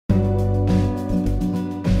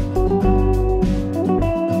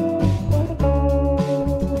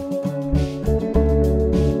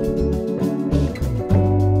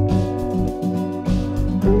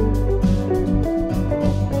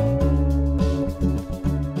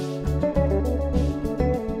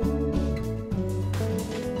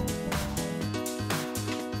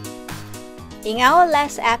In our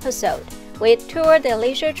last episode, we toured the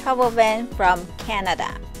leisure travel van from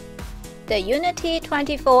Canada, the Unity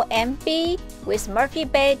 24 MB with Murphy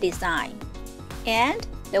bed design, and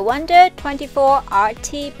the Wonder 24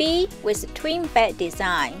 RTB with twin bed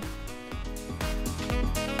design.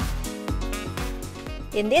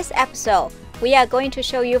 In this episode, we are going to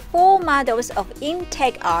show you 4 models of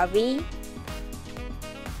InTech RV.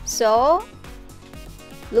 So,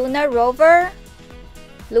 Luna Rover,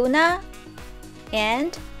 Luna,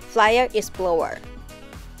 and Flyer Explorer.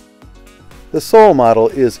 The Soul model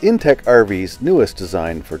is InTech RV's newest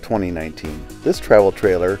design for 2019. This travel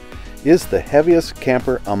trailer is the heaviest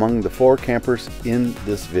camper among the 4 campers in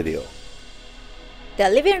this video. The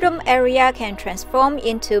living room area can transform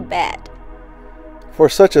into bed. For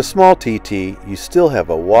such a small TT, you still have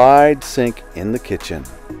a wide sink in the kitchen.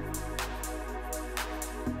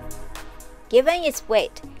 Given its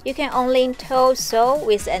weight, you can only tow Soul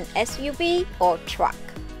with an SUV or truck.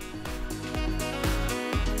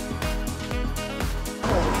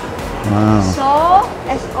 Wow. Soul,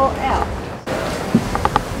 S-O-L.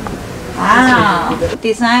 Wow. The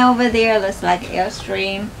design over there looks like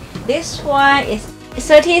Airstream. This one is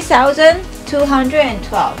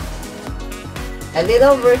 30,212. A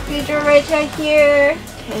little refrigerator here.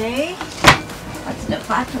 Okay. What's the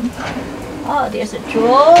bottom? Oh, there's a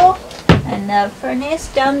drawer and a furnace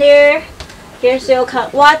down there. Here's your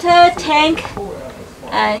water tank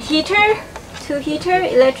and heater, 2 heater,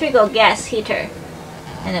 electric or gas heater,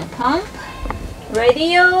 and a pump,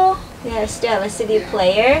 radio. There's still a CD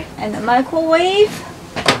player and a microwave.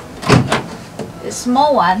 The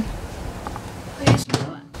small one.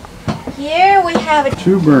 Here we have a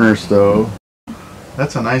 2-burner stove.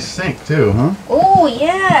 That's a nice sink too, huh? Oh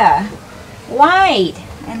yeah, wide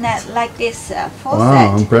and that like this faucet.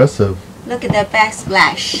 Wow, impressive. Look at the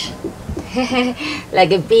backsplash,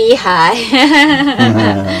 like a beehive.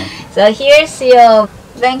 So here's your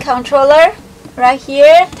van controller right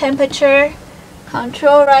here, temperature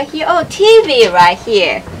control right here. Oh, TV right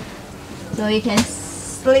here, so you can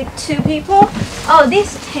sleep 2 people. Oh,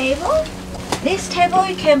 this table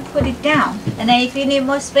you can put it down, and then if you need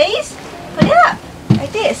more space, put it up.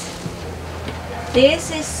 Like this.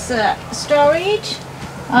 This is storage,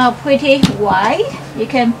 pretty wide. You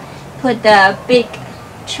can put the big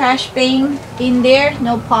trash bin in there,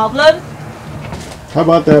 no problem. How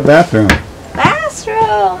about that bathroom?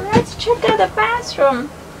 Bathroom. Let's check out the bathroom.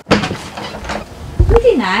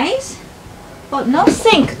 Pretty nice. But no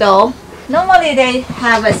sink though. Normally they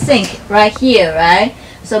have a sink right here, right?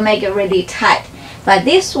 So make it really tight. But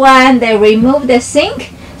this one, they remove the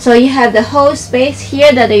sink. So you have the whole space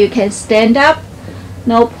here that you can stand up,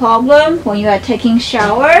 no problem when you are taking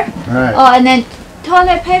shower. Right. Oh, and then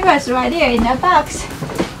toilet paper is right there in the box.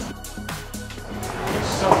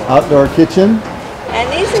 Outdoor kitchen. And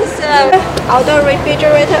this is outdoor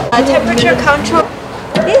refrigerator, temperature control.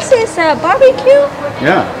 This is a barbecue.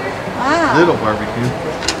 Yeah. Wow. Little barbecue.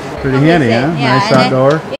 Pretty handy, huh? Yeah, nice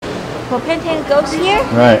outdoor. Propane goes here.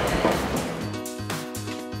 Right.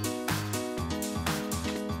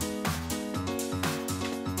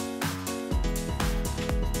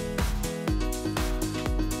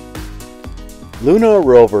 Luna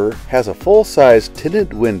Rover has a full-size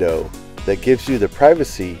tinted window that gives you the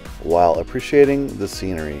privacy while appreciating the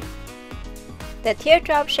scenery. The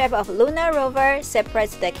teardrop shape of Luna Rover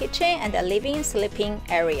separates the kitchen and the living sleeping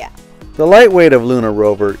area. The lightweight of Luna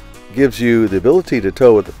Rover gives you the ability to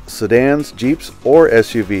tow with sedans, Jeeps, or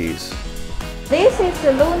SUVs. This is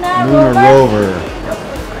the Luna Rover.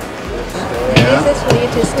 And this is for you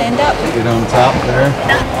to stand up. Get on top there.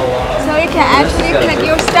 So you can actually put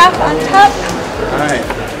your stuff on top. Alright.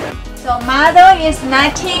 So model is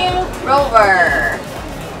 19 Rover,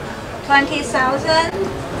 20,000.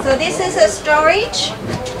 So this is a storage.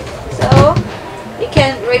 So you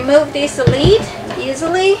can remove this lid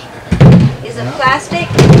easily. It's a plastic.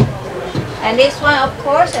 And this one, of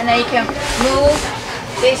course, and then you can move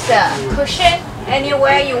this cushion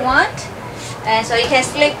anywhere you want. And so you can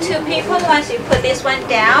sleep 2 people once you put this one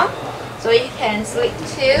down. So you can sleep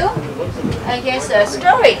 2. And here's a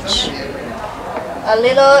storage. A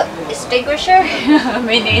little extinguisher,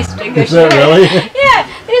 mini extinguisher. Is that really? Yeah,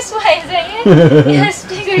 this one is a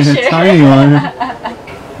extinguisher. Tiny one.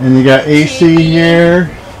 And you got AC TV,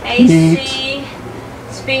 here, AC, heat,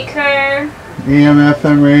 speaker, AM,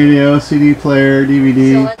 FM radio, CD player,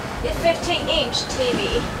 DVD. So it's 15-inch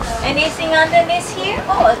TV. Anything underneath here?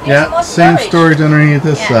 Oh, there's more same storage underneath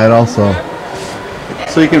this side also.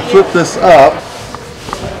 So you can flip this up.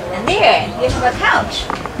 And there, you have a couch.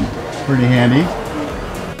 Pretty handy.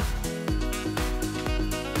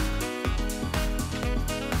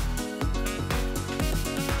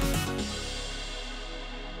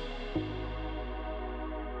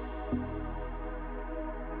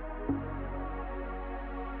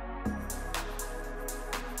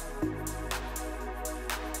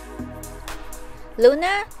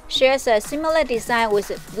 Luna shares a similar design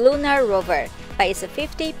with Luna Rover, but it's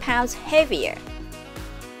 50 pounds heavier.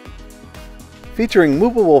 Featuring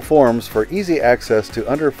movable forms for easy access to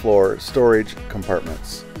underfloor storage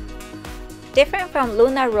compartments. Different from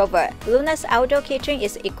Luna Rover, Luna's outdoor kitchen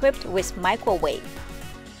is equipped with microwave.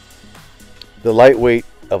 The lightweight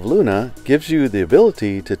of Luna gives you the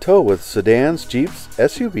ability to tow with sedans, Jeeps,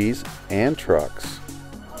 SUVs, and trucks.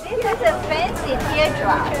 This is a fancy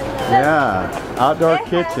teardrop. Yeah, outdoor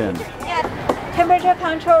kitchen. Yeah, temperature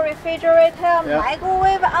control refrigerator,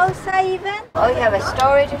 microwave outside even. Oh, you have a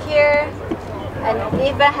storage here, and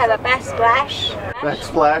even have a backsplash.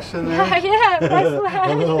 Backsplash in there? Yeah,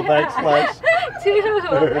 backsplash. A little backsplash. Too. Oh,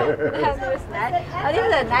 this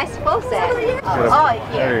is a nice faucet. Oh,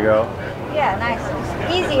 here. There you go. Yeah, nice.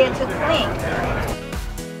 Easier to clean.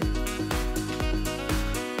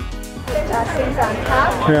 Things on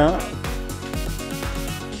top. Yeah.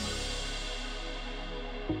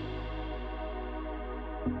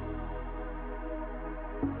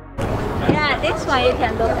 Yeah, this one you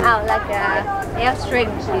can look out like a airstream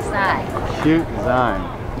design. Cute design.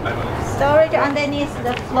 Storage underneath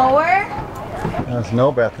the floor. There's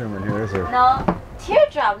no bathroom in here, is there? No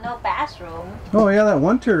teardrop, no bathroom. Oh yeah, that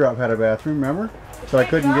one teardrop had a bathroom, remember? So I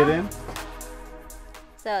couldn't get in?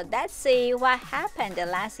 So let's see what happened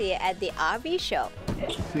last year at the RV show.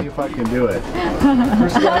 See if I can do it.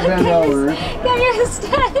 First of all, bend over. Can you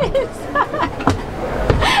stand inside?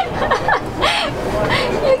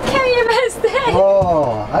 You can't even stand.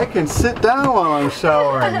 Oh, I can sit down while I'm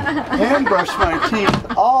showering and brush my teeth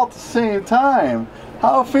all at the same time.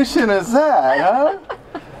 How efficient is that, huh?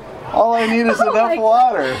 All I need is enough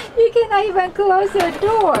water. You cannot even close your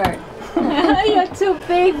door. You're too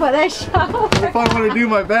big for that shower. If I want to do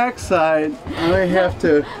my backside, I have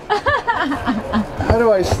to. How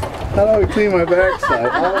do I clean my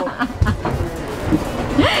backside?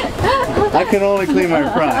 I can only clean my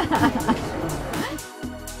front.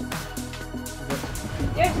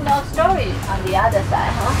 There's no storage on the other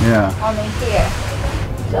side, huh? Yeah. Only here.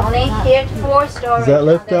 So only here for storage. Does that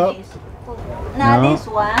lift underneath. up? No, No?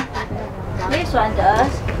 This one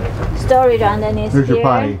does. Storage underneath Here's here. your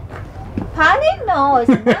potty. Potty? No, it's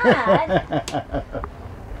not.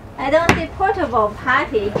 I don't see portable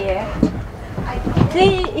potty here.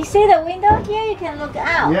 See, you see the window here? You can look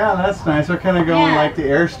out. Yeah, that's nice. We're kind of going like the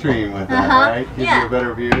Airstream with that, right? Gives you a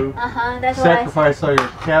better view. That's Sacrifice all your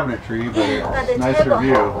cabinetry, but it's a nicer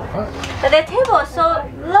view. But the table is so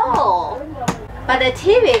low. But the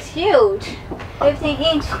TV is huge.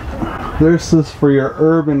 15-inch. This is for your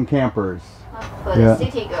urban campers. For the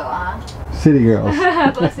city girl, huh? City girls.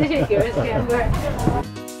 For city girls camper.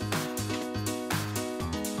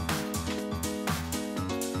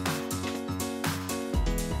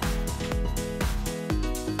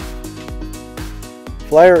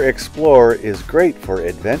 Flyer Explore is great for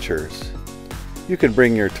adventures. You can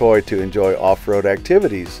bring your toy to enjoy off-road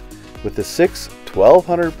activities with the 6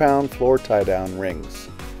 1,200-pound floor tie-down rings.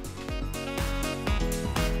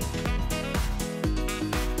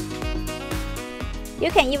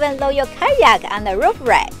 You can even load your kayak on the roof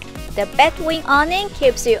rack. The bedwing awning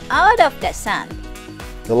keeps you out of the sun.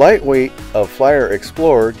 The lightweight of Flyer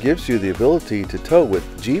Explorer gives you the ability to tow with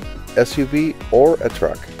Jeep, SUV, or a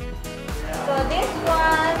truck. So this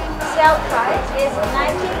one sale price is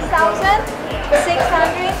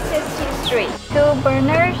 $19,663. 2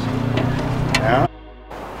 burners. Yeah.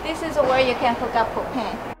 This is where you can hook up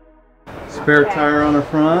propane. Spare tire on the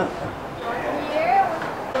front. Here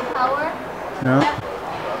with the power. Yeah.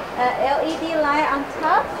 LED light on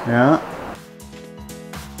top. Yeah.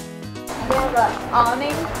 There's an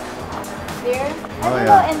awning there. And Oh, a yeah.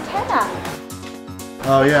 little antenna.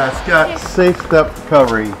 Oh yeah, it's got safe step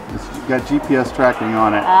recovery. It's got GPS tracking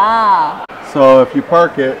on it. Ah. So if you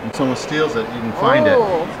park it and someone steals it, you can find it.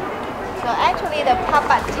 So actually the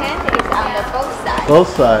pop-up tent is on the both sides. Both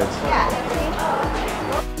sides. Yeah.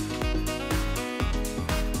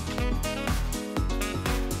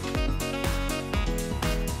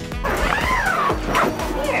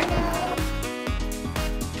 Here.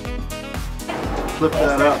 Flip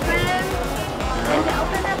that up. And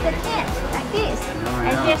open up the tent like this. Oh,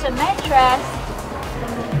 And yeah. here's a mattress.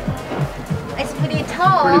 It's pretty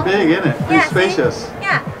tall. Pretty big, isn't it? Pretty Yeah, spacious. See?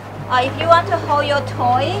 Yeah. If you want to hold your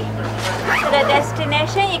toy to the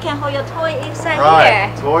destination, you can hold your toy inside Right. here.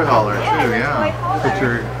 Toy hauler Yeah, too, the yeah. toy hauler. Put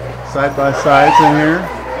your side-by-sides in here.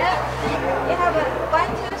 Yeah. You have a 1,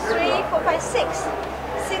 2, 3, 4, 5, 6.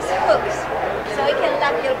 6 hooks. So you can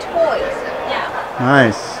lock your toys. Yeah.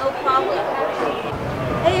 Nice. No problem.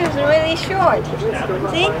 It is really short.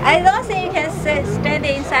 See? I don't think you can stand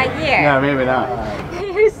inside here. Yeah, maybe not.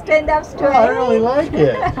 you stand up straight? I really like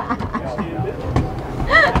it.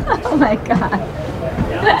 Oh my god.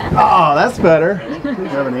 Oh, that's better. We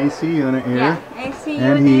have an AC unit here. Yeah, AC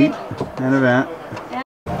and unit. heat and a vent. Yeah.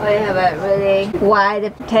 We have a really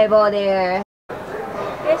wide table there.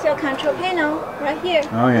 Here's your control panel right here.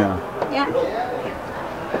 Oh yeah.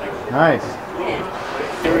 Yeah. Nice.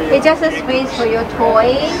 It's just a space for your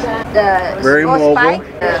toys, the Very sports mobile.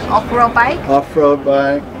 bike, the off-road bike. Off-road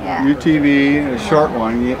bike, Yeah. UTV, a short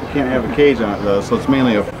one. You can't have a cage on it though, so it's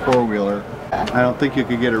mainly a four-wheeler. I don't think you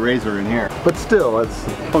could get a Razor in here, but still, it's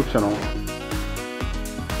functional.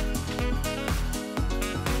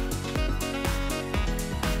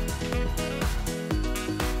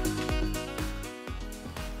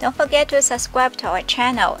 Don't forget to subscribe to our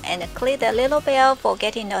channel and click the little bell for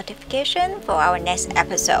getting notification for our next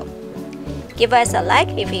episode. Give us a like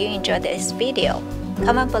if you enjoyed this video.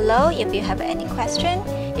 Comment below if you have any question.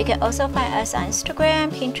 You can also find us on Instagram,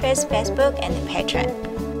 Pinterest, Facebook, and Patreon.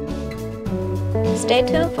 Stay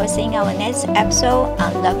tuned for seeing our next episode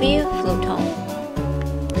on Love You, Flottante.